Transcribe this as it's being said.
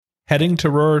Heading to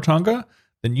Rarotonga?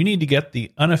 Then you need to get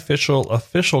the unofficial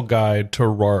official guide to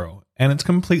Raro, and it's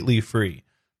completely free.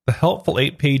 The helpful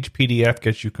 8-page PDF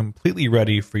gets you completely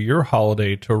ready for your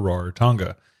holiday to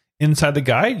Rarotonga. Inside the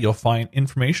guide, you'll find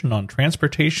information on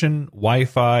transportation,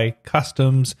 Wi-Fi,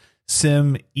 customs,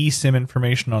 SIM, eSIM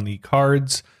information on the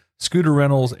cards, scooter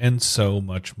rentals, and so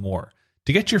much more.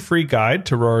 To get your free guide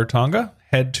to Rarotonga,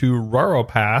 head to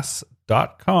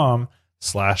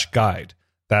raropass.com/guide.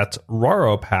 That's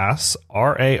Raropass,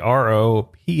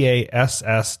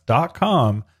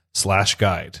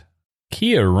 RAROPASS.com/guide.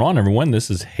 Kia ora, everyone. This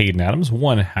is Hayden Adams,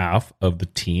 one half of the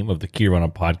team of the Kia Ora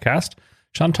podcast.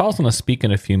 Chantal's going to speak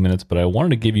in a few minutes, but I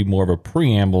wanted to give you more of a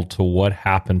preamble to what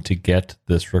happened to get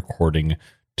this recording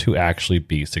to actually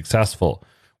be successful.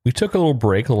 We took a little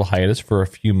break, a little hiatus for a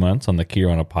few months on the Kia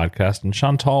Ora podcast, and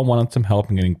Chantal wanted some help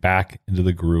in getting back into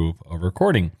the groove of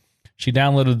recording. She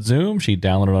downloaded Zoom, she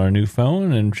downloaded on her new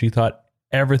phone, and she thought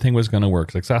everything was going to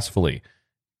work successfully.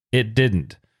 It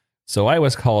didn't. So I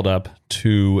was called up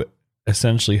to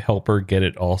essentially help her get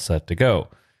it all set to go.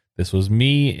 This was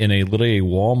me in literally a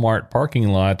Walmart parking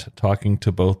lot talking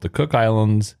to both the Cook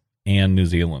Islands and New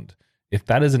Zealand. If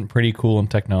that isn't pretty cool in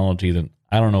technology, then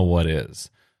I don't know what is.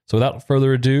 So without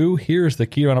further ado, here's the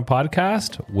Kia Ora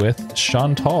podcast with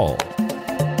Chantal.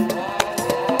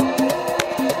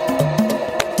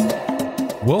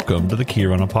 Welcome to the Kia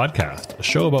Ora podcast, a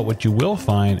show about what you will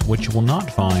find, what you will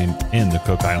not find in the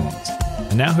Cook Islands.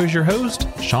 And now here's your host,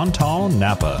 Chantal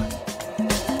Napa.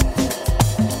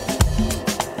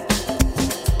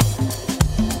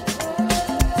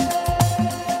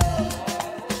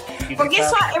 Well,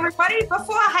 guess what, everybody?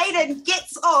 Before Hayden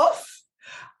gets off,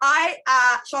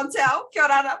 Chantal, Kia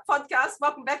Ora podcast,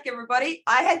 welcome back, everybody.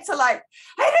 I had to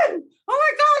Hayden, oh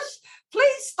my gosh,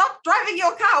 please stop driving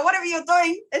your car, whatever you're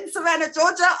doing in Savannah,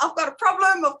 Georgia. I've got a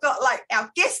problem. I've got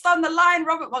our guest on the line,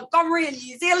 Robert Montgomery in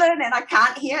New Zealand, and I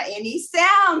can't hear any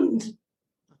sound.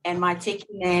 And my techie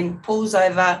man pulls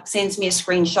over, sends me a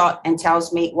screenshot and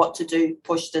tells me what to do,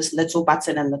 push this little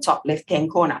button in the top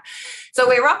left-hand corner. So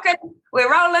we're rocking,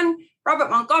 we're rolling. Robert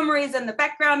Montgomery is in the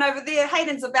background over there.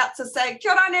 Hayden's about to say,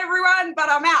 "Kia ora, everyone," but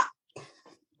I'm out.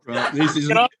 Right.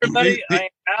 Good on, everybody. I am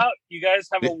out. You guys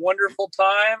have a wonderful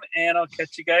time, and I'll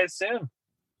catch you guys soon.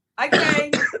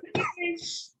 Okay.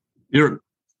 It's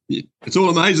all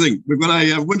amazing. We've got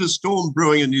a winter storm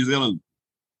brewing in New Zealand.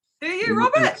 Do you,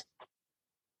 Robert?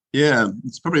 Yeah,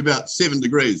 it's probably about 7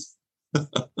 degrees.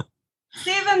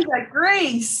 7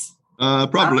 degrees?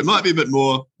 Probably. It might be a bit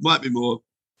more. Might be more.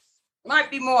 Might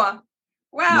be more.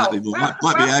 Wow. Might be more.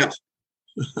 Might be 8.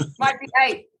 Might be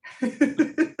 8.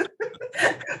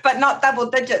 But not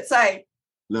double digits, eh?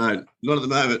 No, not at the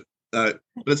moment. No.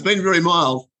 But it's been very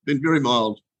mild.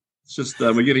 It's just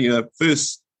we're getting a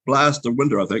first blast of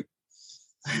winter, I think.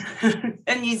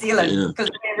 In New Zealand, because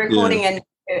we're recording in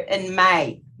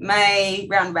May,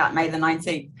 round about May the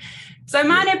 19th. So,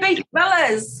 Manea Beach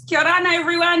Villas, kia ora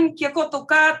everyone, kia koto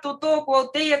ka, toto ko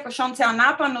te ko Chantal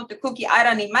Napa no te kuki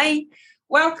airani mai.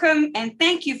 Welcome and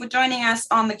thank you for joining us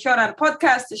on the Kia Ora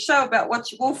podcast, a show about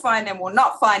what you will find and will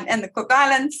not find in the Cook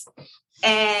Islands.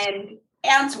 And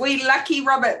aren't we lucky,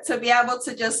 Robert, to be able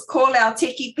to just call our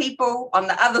techie people on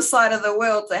the other side of the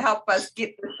world to help us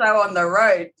get the show on the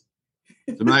road?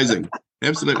 It's amazing.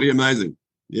 Absolutely amazing.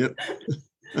 Yep.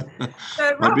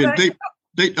 So, Robert,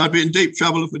 I'd be in deep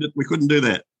trouble if we couldn't do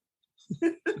that.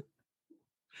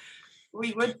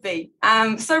 We would be.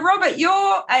 So, Robert,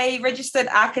 you're a registered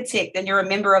architect and you're a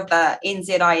member of the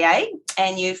NZIA,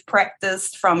 and you've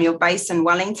practiced from your base in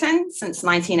Wellington since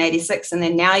 1986, and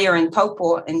then now you're in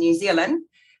Taupo in New Zealand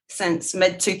since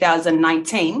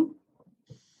mid-2019.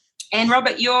 And,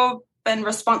 Robert, you've been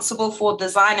responsible for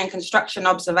design and construction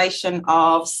observation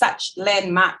of such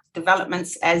landmark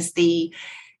developments as the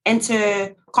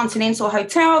Intercontinental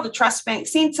Hotel, the Trust Bank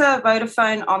Centre,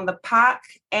 Vodafone on the Park,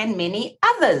 and many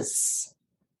others.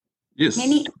 Yes.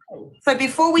 Many others. So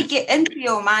before we get into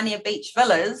your Manea Beach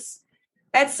Villas,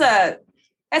 that's a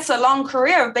long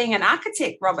career of being an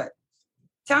architect, Robert.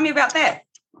 Tell me about that.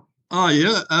 Oh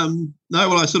yeah. No,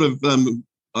 well, I sort of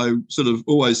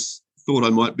always thought I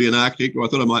might be an architect, or I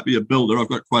thought I might be a builder. I've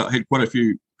got had quite a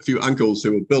few uncles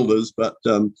who were builders, but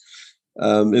in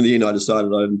the end, I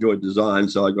decided I enjoyed design,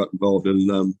 so I got involved in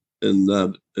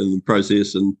the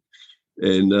process and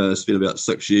spent about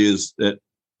 6 years at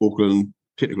Auckland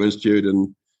Technical Institute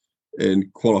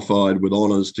and qualified with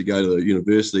honours to go to the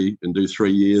university and do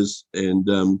 3 years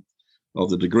of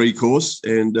the degree course.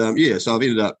 And so I've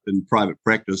ended up in private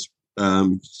practice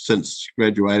since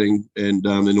graduating, and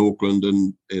in Auckland,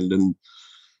 and in the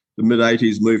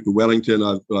mid-'80s moved to Wellington.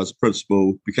 I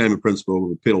became a principal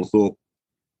of the Peddlethorpe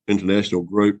International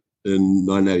Group, in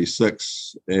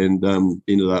 1986 and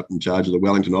ended up in charge of the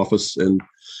Wellington office. And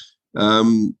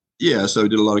so we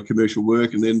did a lot of commercial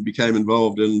work, and then became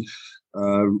involved in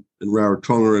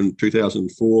Rarotonga in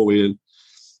 2004,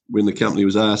 when the company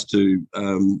was asked to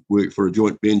work for a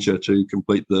joint venture to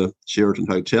complete the Sheraton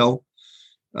Hotel,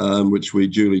 which we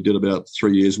duly did about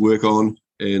 3 years' work on,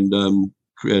 and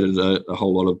created a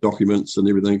whole lot of documents and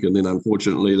everything. And then,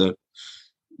 unfortunately, the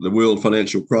world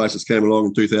financial crisis came along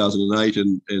in 2008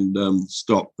 and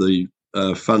stopped the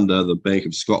funder, the Bank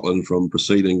of Scotland, from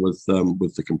proceeding with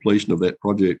the completion of that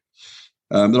project.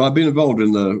 But I've been involved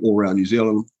in all around New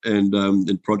Zealand and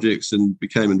in projects, and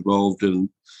became involved in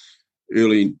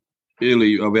early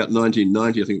about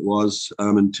 1990, I think it was,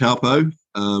 in Taupo,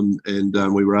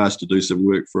 and we were asked to do some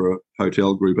work for a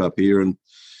hotel group up here, and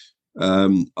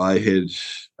I had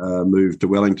moved to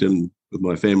Wellington with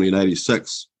my family in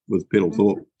 '86 with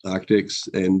Peddlethorpe Architects,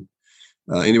 and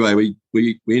anyway,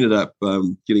 we ended up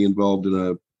getting involved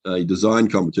in a design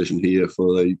competition here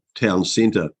for the town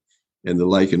centre and the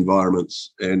lake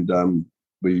environments, and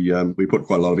we put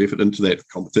quite a lot of effort into that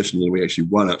competition, and we actually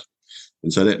won it.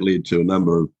 And so that led to a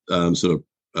number of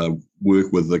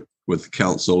work with the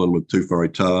council and with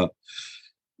Tūwhare Tower.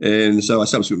 And so I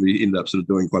subsequently ended up sort of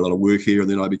doing quite a lot of work here, and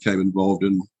then I became involved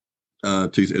in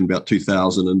about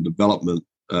 2000 in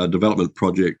development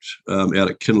project out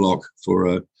at Kinloch for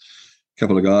a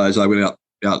couple of guys. I went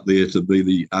out there to be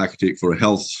the architect for a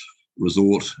health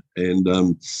resort, and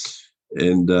I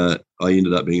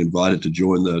ended up being invited to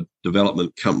join the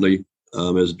development company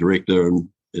as a director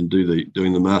and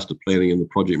doing the master planning and the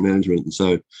project management. And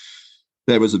so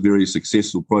that was a very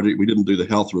successful project. We didn't do the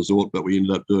health resort, but we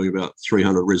ended up doing about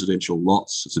 300 residential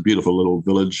lots. It's a beautiful little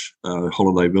village,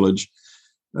 holiday village,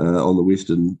 on the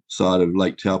western side of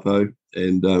Lake Taupo.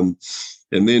 And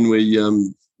then we,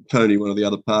 Tony, one of the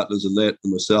other partners in that,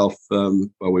 and myself,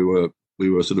 we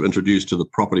were sort of introduced to the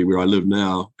property where I live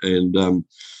now, and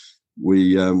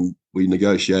we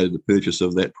negotiated the purchase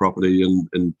of that property in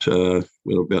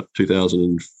about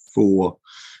 2004,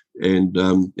 and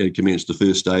it commenced the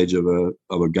first stage of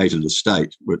a gated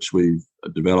estate, which we've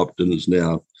developed and is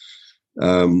now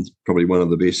probably one of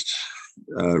the best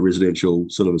residential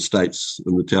sort of estates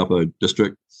in the Taupo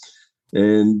district.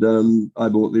 And I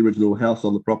bought the original house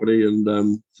on the property, and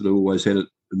sort of always had it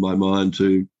in my mind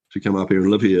to come up here and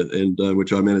live here, and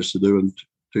which I managed to do in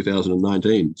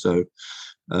 2019. So.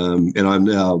 And I'm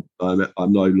no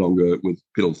longer with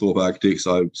Peddlethorpe Architects.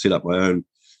 I set up my own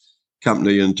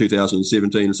company in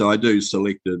 2017. So I do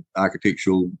selected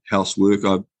architectural housework.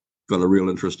 I've got a real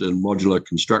interest in modular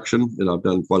construction, and I've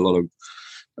done quite a lot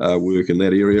of work in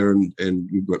that area. And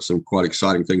we've got some quite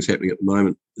exciting things happening at the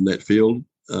moment in that field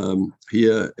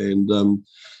here. And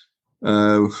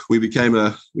we became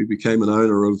an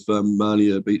owner of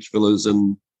Manea Beach Villas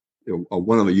and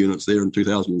one of the units there in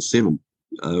 2007.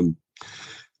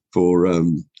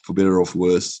 For better or for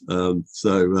worse. But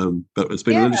it's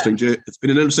been an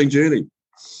interesting journey.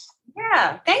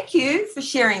 Yeah, thank you for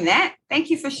sharing that.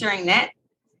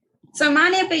 So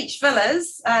Manea Beach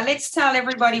Villas, let's tell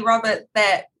everybody, Robert,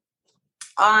 that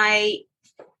I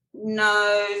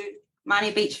know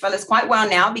Manea Beach Villas quite well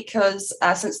now, because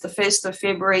since the 1st of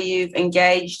February, you've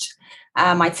engaged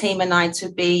my team and I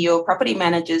to be your property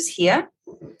managers here.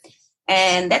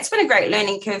 And that's been a great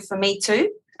learning curve for me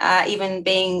too. Even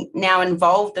being now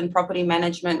involved in property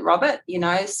management, Robert,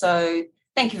 so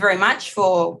thank you very much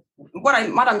for what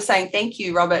I'm saying. Thank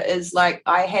you, Robert, is like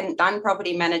I hadn't done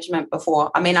property management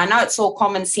before. I mean, I know it's all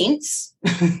common sense.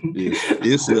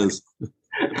 Yes, it is.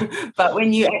 But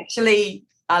when you actually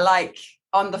are like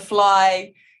on the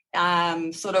fly,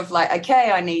 sort of like,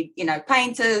 okay, I need,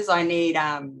 painters, I need,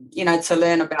 to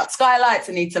learn about skylights,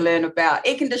 I need to learn about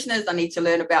air conditioners, I need to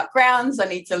learn about grounds, I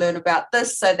need to learn about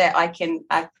this so that I can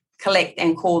collect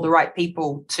and call the right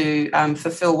people to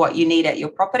fulfill what you need at your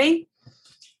property.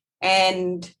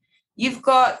 And you've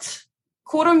got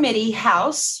Koromiri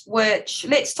House, which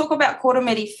let's talk about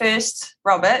Koromiri first,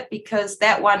 Robert, because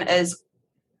that one is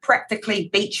practically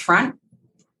beachfront.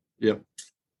 Yep.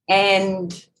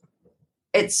 And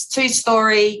it's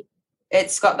 2-story.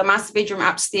 It's got the master bedroom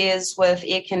upstairs with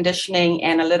air conditioning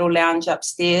and a little lounge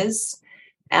upstairs,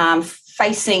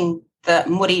 facing the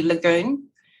Muri Lagoon.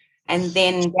 And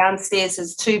then downstairs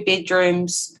is 2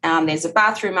 bedrooms. There's a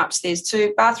bathroom upstairs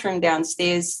too, bathroom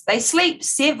downstairs. They sleep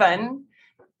 7,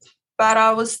 but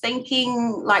I was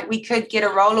thinking like we could get a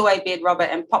rollaway bed, Robert,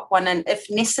 and pop one in if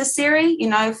necessary,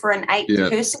 for an 8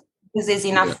 person, because there's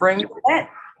enough room for that.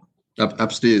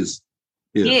 Upstairs.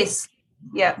 Yeah. Yes.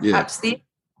 Yeah, upstairs.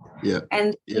 Yeah.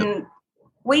 And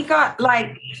we got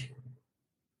like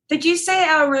did you say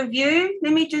our review?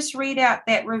 Let me just read out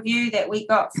that review that we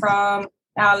got from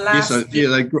our last.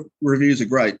 Reviews are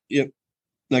great. Yep.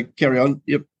 No, carry on.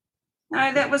 Yep.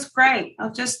 No, that was great.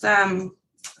 I'll just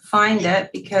find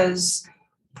it because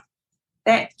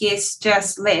that guest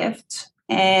just left,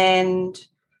 and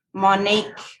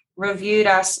Monique reviewed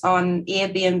us on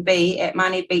Airbnb at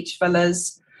Manea Beach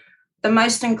Villas. The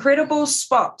most incredible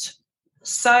spot.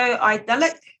 So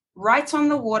idyllic, right on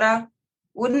the water.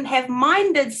 Wouldn't have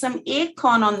minded some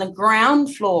aircon on the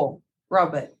ground floor,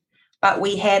 Robert. But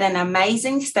we had an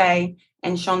amazing stay,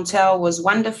 and Chantel was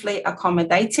wonderfully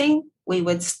accommodating. We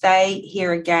would stay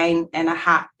here again in a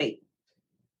heartbeat.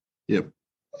 Yep.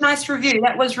 Nice review.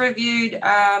 That was reviewed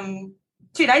 2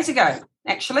 days ago,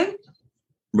 actually.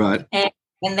 Right.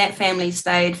 And that family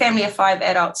of 5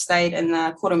 adults stayed in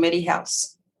the Koromiri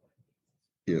house.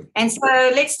 Yeah. And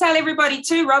so let's tell everybody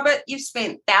too, Robert, you've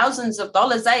spent thousands of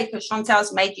dollars, because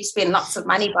Chantel's made you spend lots of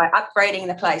money by upgrading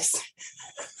the place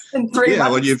in 3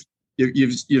 months. Well,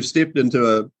 you've stepped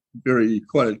into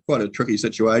quite a tricky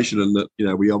situation, in that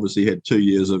we obviously had 2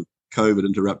 years of COVID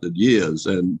interrupted years,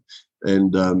 and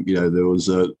there was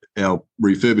our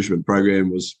refurbishment program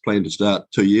was planned to start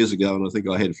 2 years ago, and I think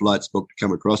I had flights booked to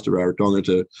come across to Rarotonga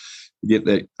to get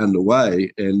that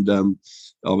underway, and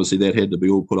obviously that had to be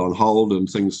all put on hold, and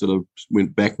things sort of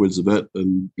went backwards a bit,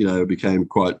 and it became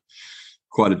quite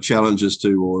a challenge as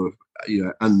to, or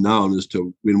unknown as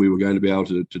to when we were going to be able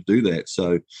to do that.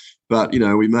 So, but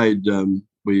we made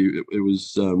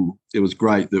it was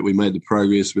great that we made the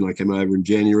progress when I came over in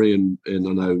January, and I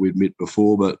know we'd met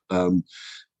before, but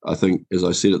I think, as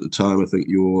I said at the time, I think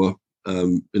your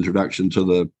introduction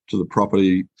to the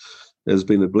property has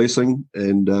been a blessing,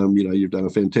 and you've done a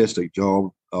fantastic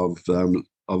job of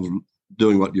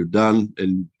doing what you've done,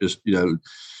 and just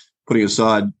putting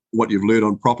aside what you've learned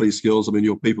on property skills. I mean,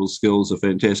 your people's skills are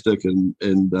fantastic, and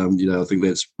I think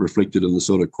that's reflected in the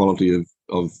sort of quality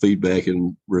of feedback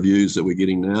and reviews that we're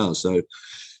getting now. So,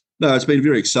 no, it's been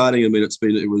very exciting. I mean,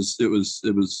 it was a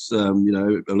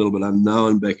little bit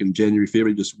unknown back in January,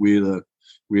 February, just where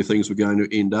things were going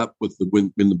to end up with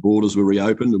when the borders were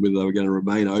reopened, and whether they were going to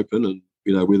remain open, and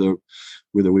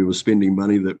whether we were spending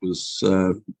money that was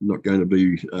not going to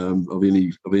be of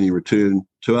any return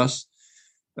to us.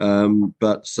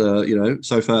 But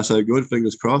so far so good.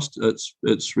 Fingers crossed. We're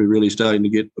really starting to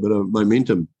get a bit of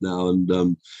momentum now,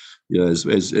 and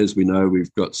as we know,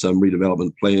 we've got some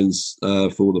redevelopment plans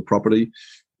for the property,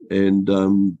 and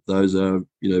those are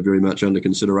very much under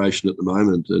consideration at the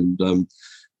moment, and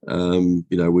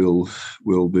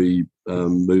we'll be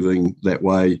moving that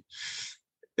way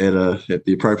at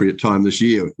the appropriate time this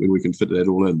year when we can fit that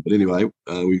all in. But anyway,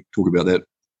 we talk about that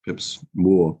perhaps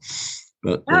more.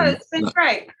 But no, it's been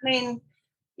great. I mean,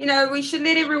 we should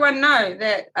let everyone know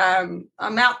that I'm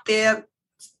out there.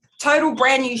 Total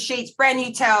brand new sheets, brand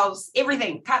new towels,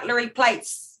 everything, cutlery,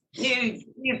 plates, new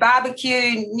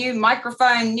barbecue, new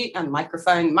microphone,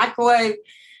 microwave,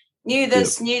 new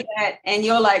this, new that. And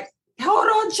you're like, hold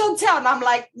on, Chantel. And I'm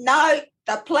like, no,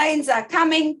 the planes are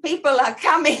coming. People are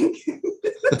coming.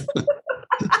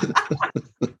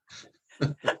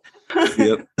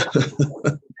 Yep.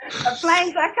 The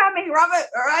planes are coming, Robert.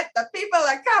 All right, the people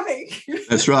are coming.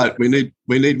 That's right. We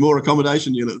need more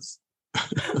accommodation units.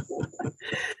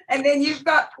 And then you've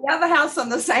got the other house on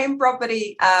the same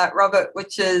property, Robert,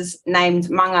 which is named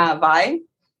Manea,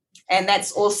 and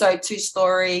that's also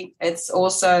 2-story. It's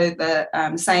also the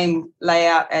same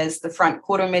layout as the front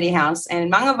Koromiri house. And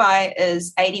Manea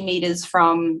is 80 meters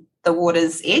from the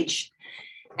water's edge,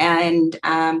 and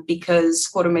because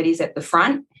Koromiri is at the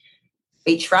front,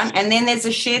 beachfront, and then there's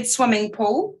a shared swimming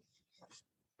pool.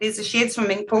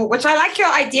 Which I like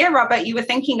your idea, Robert. You were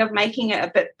thinking of making it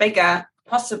a bit bigger,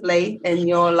 possibly in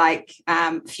your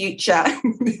future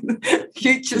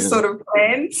sort of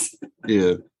plans.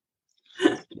 Yeah.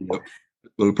 Well,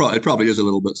 it probably is a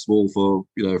little bit small for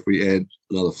if we add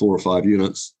another 4 or 5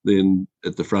 units, then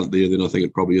at the front there, then I think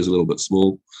it probably is a little bit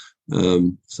small.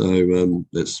 That's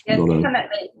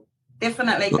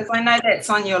definitely, because I know that's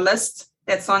on your list.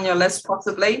 That's on your list,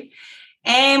 possibly.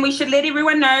 And we should let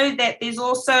everyone know that there's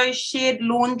also shared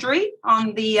laundry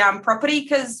on the property,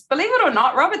 because believe it or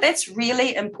not, Robert, that's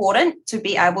really important to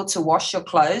be able to wash your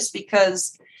clothes,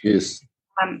 because yes,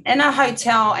 in a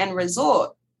hotel and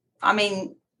resort, I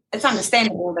mean, it's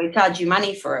understandable they charge you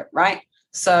money for it, right?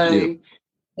 So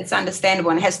it's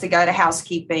understandable, and it has to go to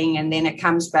housekeeping, and then it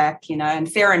comes back,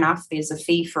 and fair enough, there's a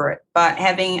fee for it. But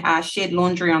having shared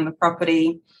laundry on the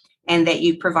property, and that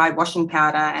you provide washing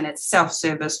powder, and it's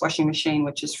self-service washing machine,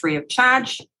 which is free of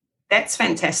charge, that's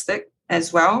fantastic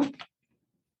as well.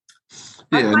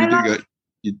 Yeah,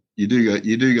 you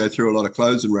do go through a lot of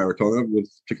clothes in Rarotonga,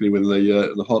 particularly when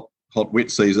the hot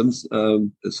wet seasons.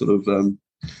 It's sort of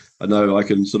I know I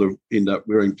can sort of end up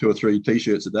wearing 2 or 3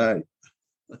 t-shirts a day.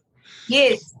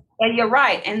 Yes, and you're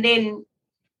right. And then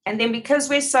because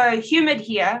we're so humid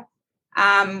here,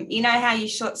 you know how you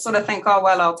sort of think, oh,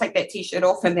 well, I'll take that t-shirt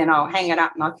off and then I'll hang it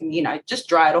up and I can, just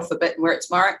dry it off a bit and wear it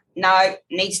tomorrow. No, it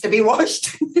needs to be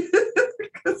washed.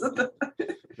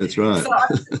 That's right. So I've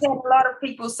had a lot of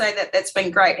people say that that's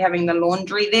been great having the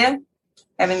laundry there.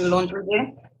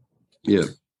 Yeah.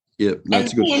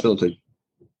 That's a good facility.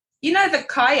 The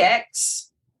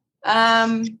kayaks,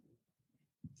 the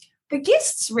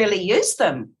guests really use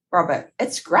them, Robert.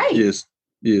 It's great. Yes.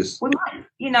 We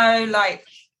might,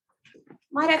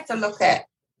 might have to look at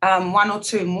 1 or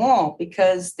 2 more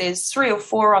because there's 3 or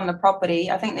 4 on the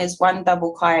property. I think there's 1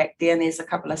 double kayak there and there's a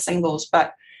couple of singles,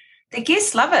 but the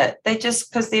guests love it. They just,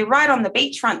 because they're right on the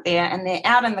beachfront there and they're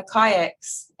out in the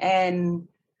kayaks and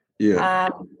it's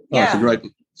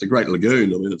a great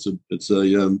lagoon. I mean, it's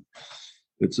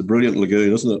a brilliant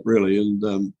lagoon, isn't it? Really, and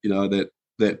that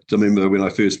I remember when I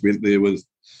first went there with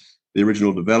the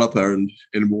original developer and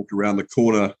walked around the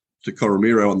corner to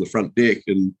Coromero on the front deck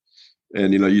and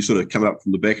you sort of come up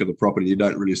from the back of the property, you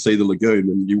don't really see the lagoon,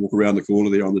 and you walk around the corner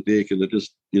there on the deck, and it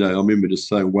just I remember just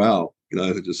saying, wow,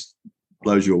 it just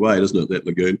blows you away, doesn't it, that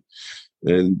lagoon?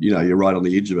 And you're right on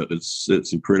the edge of it.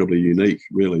 It's incredibly unique,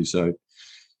 really. So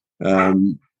I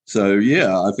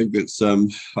think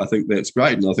that's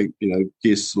great, and I think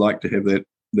guests like to have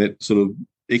that sort of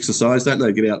exercise, don't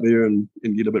they? Get out there and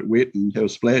get a bit wet and have a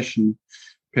splash and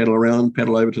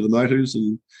paddle over to the motors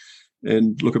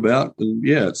and look about, and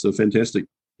it's a fantastic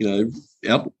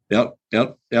out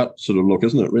sort of look,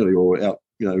 isn't it, really, or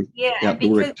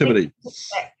outdoor activity.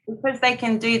 Because they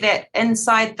can do that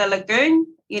inside the lagoon,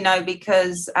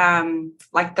 because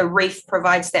like the reef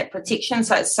provides that protection,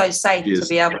 so it's so safe to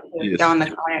be able to go on the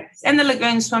kayaks and the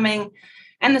lagoon swimming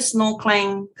and the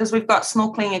snorkeling, because we've got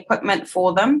snorkeling equipment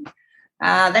for them.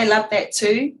 They love that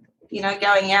too,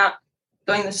 going out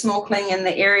doing the snorkeling in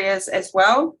the areas as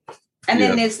well. And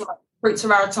then there's like Fruits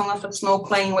of Rarotonga for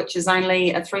snorkeling, which is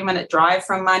only a 3-minute drive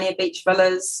from Manea Beach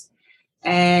Villas.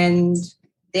 And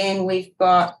then we've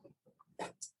got,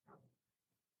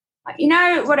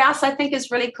 what else I think is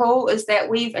really cool is that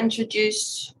we've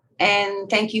introduced, and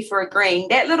thank you for agreeing,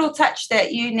 that little touch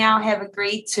that you now have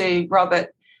agreed to,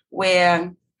 Robert,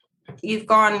 where you've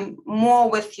gone more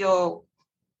with your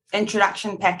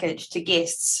introduction package to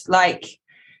guests. Like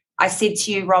I said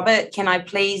to you, Robert, can I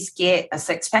please get a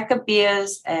 6-pack of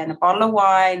beers and a bottle of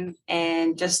wine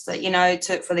and just, for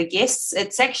the guests?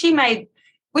 It's actually made,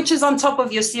 which is on top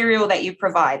of your cereal that you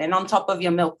provide and on top of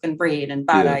your milk and bread and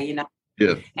butter,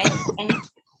 Yeah. And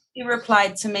you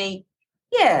replied to me,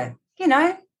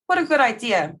 what a good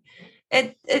idea.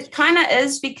 It kind of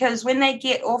is, because when they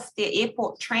get off their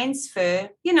airport transfer,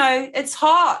 it's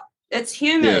hot, it's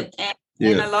humid, and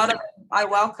a lot of them, I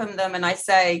welcome them and I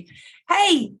say,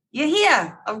 hey, you're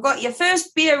here. I've got your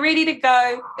first beer ready to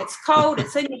go. It's cold.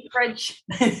 It's in your fridge.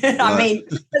 I mean,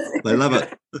 they love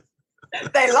it.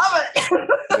 They love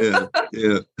it.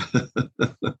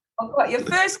 I've got your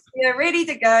first beer ready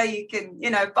to go. You can,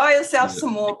 buy yourself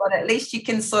some more, but at least you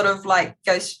can sort of like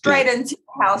go straight into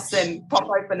your house and pop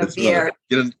open a beer.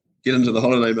 Right. Get into the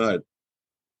holiday mode.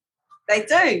 They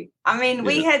do. I mean,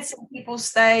 we had some people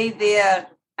stay there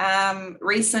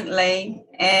recently,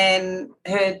 and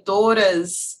her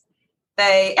daughters,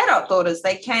 adult daughters,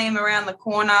 they came around the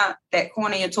corner, that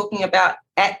corner you're talking about,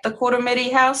 at the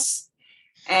Koromiri house,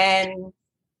 and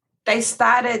they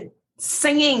started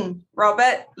singing,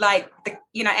 Robert, like the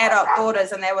adult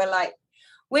daughters, and they were like,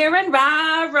 we're in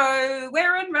Raro,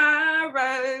 we're in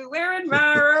Raro, we're in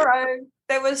Raro.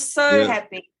 They were so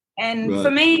happy. And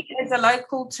for me as a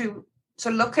local to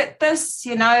look at this,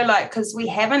 because we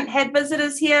haven't had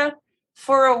visitors here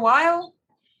for a while,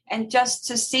 and just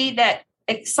to see that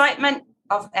excitement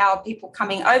of our people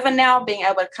coming over now, being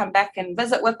able to come back and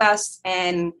visit with us,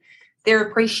 and their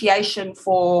appreciation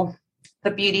for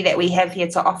the beauty that we have here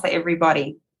to offer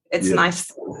everybody. It's nice.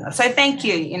 So thank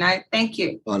you, thank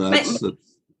you. I know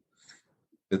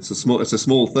it's a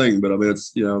small thing, but I mean,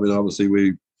 obviously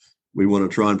we want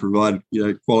to try and provide,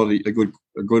 quality, a good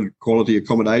quality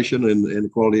accommodation and a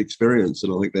quality experience.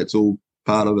 And I think that's all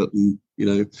part of it. And,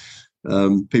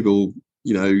 people,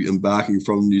 embarking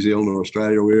from New Zealand or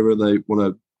Australia or wherever, they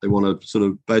want to sort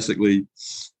of basically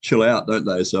chill out, don't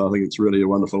they? So I think it's really a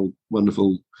wonderful,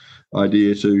 wonderful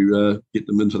idea to get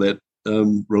them into that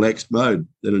relaxed mode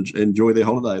and enjoy their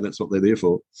holiday. That's what they're there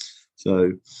for.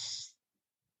 So.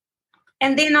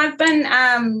 And then I've been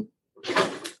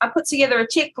I put together a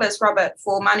checklist, Robert,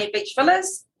 for Manea Beach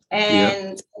Villas.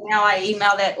 And now I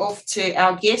email that off to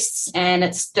our guests, and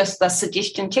it's just a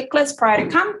suggestion checklist prior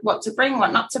to come, what to bring,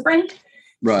 what not to bring.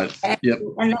 Right.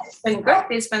 And that's been good.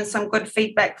 There's been some good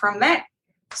feedback from that.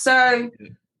 So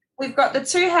we've got the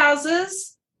 2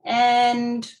 houses,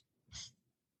 and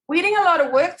we're getting a lot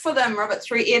of work for them, Robert,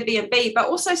 through Airbnb, but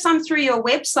also some through your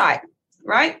website,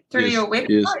 right? Through your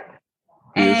website.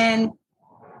 Yes.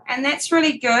 And that's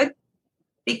really good,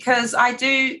 because I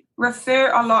do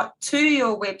refer a lot to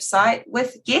your website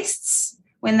with guests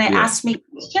when they ask me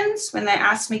questions,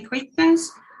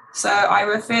 So I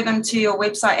refer them to your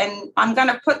website, and I'm going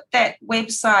to put that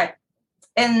website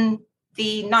in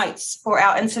the notes for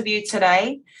our interview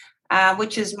today,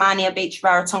 which is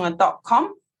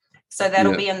maneabeachrarotonga.com. So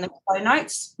that'll be in the show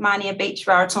notes,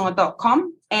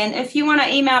 maneabeachrarotonga.com. And if you want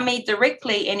to email me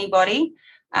directly, anybody,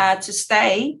 to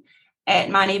stay at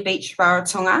Manea Beach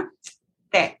Rarotonga,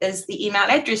 that is the email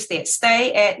address there,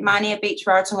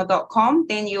 stay@maneabeachrarotonga.com.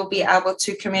 Then you'll be able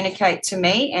to communicate to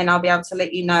me, and I'll be able to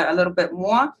let you know a little bit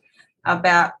more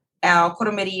about our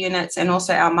Koromiri units and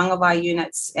also our Mangawai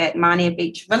units at Manea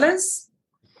Beach Villas.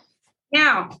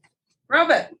 Now,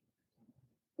 Robert,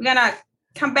 we're going to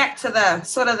come back to the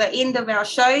sort of the end of our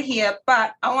show here,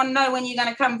 but I want to know when you're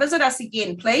going to come visit us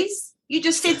again, please. You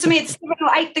just said to me it's 7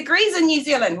 or 8 degrees in New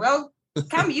Zealand. Well,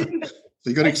 come, you can. So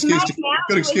you got an excuse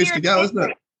to go, isn't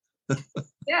it?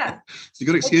 Yeah. It's a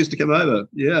good excuse to come over.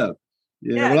 Yeah.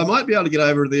 Well, I might be able to get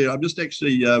over there. I'm just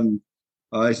actually,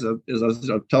 as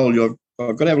I've told you,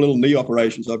 I've got to have a little knee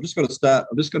operation, so I've just got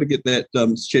to get that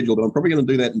scheduled. But I'm probably going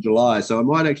to do that in July, so I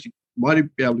might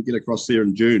be able to get across there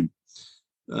in June.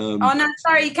 Oh no,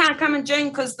 sorry, you can't come in June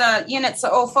because the units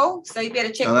are all full. So you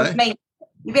better check with me.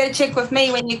 You better check with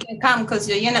me when you can come, because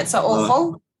your units are all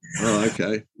full. Oh,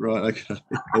 okay, right, okay.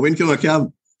 Well, when can I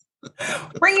come?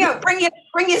 Bring your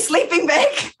sleeping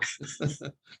bag.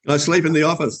 Can I sleep in the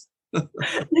office?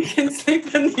 You can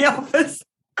sleep in the office.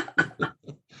 Or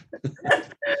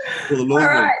the laundry. All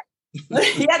right.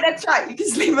 Yeah, that's right. You can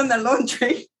sleep in the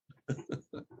laundry.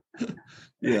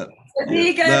 Yeah. So there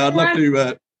you go. No,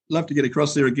 I'd love to get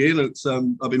across there again. It's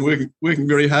I've been working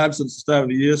very hard since the start of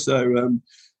the year, so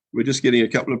we're just getting a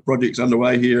couple of projects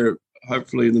underway here.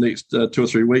 Hopefully in the next 2 or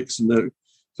 3 weeks, and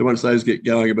so once those get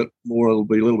going a bit more, it'll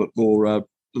be a little bit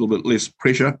less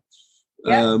pressure.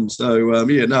 Yeah.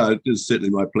 No, it is certainly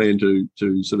my plan to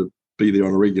sort of be there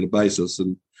on a regular basis,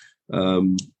 and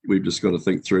we've just got to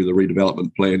think through the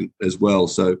redevelopment plan as well.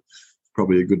 So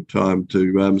probably a good time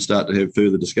to start to have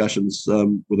further discussions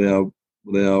with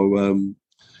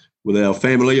our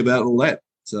family about all that.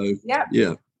 So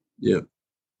yeah.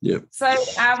 So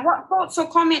what thoughts or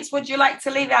comments would you like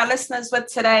to leave our listeners with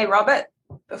today, Robert,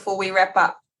 before we wrap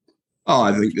up? Oh,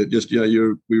 I think that just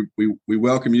we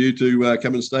welcome you to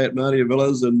come and stay at Manea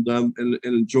Villas and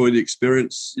enjoy the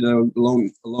experience,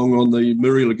 along on the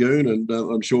Muri Lagoon, and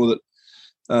I'm sure that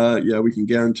we can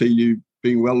guarantee you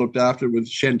being well looked after with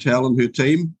Chantal and her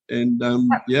team, and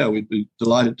we'd be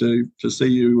delighted to see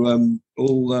you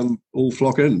all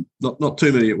flock in. Not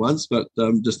too many at once, but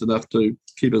just enough to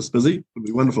keep us busy. It'd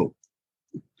be wonderful.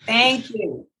 Thank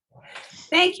you,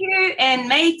 and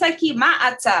mei taki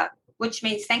ma'ata, which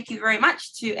means thank you very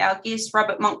much to our guest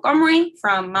Robert Montgomery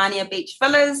from Manea Beach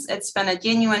Villas. It's been a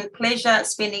genuine pleasure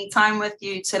spending time with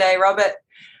you today, Robert.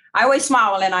 I always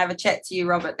smile when I have a chat to you,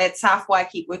 Robert. That's half why I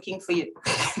keep working for you.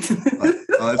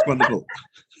 That's wonderful.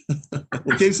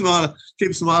 Well, keep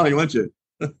smiling, won't you?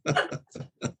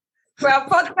 For our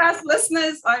podcast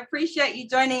listeners, I appreciate you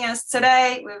joining us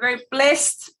today. We're very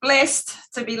blessed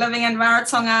to be living in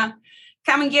Rarotonga.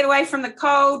 Come and get away from the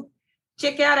cold.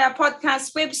 Check out our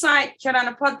podcast website,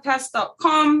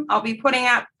 kiranapodcast.com. I'll be putting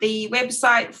up the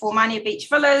website for Manea Beach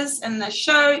Villas in the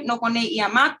show, Nokone ia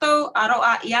mātou,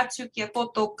 aroa iatu kia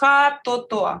koto ka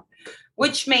totoa,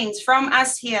 which means from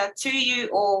us here to you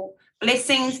all,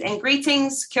 blessings and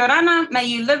greetings. Kia orana, may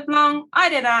you live long.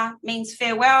 Airera means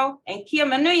farewell, and kia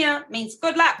manuia means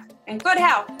good luck and good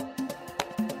health.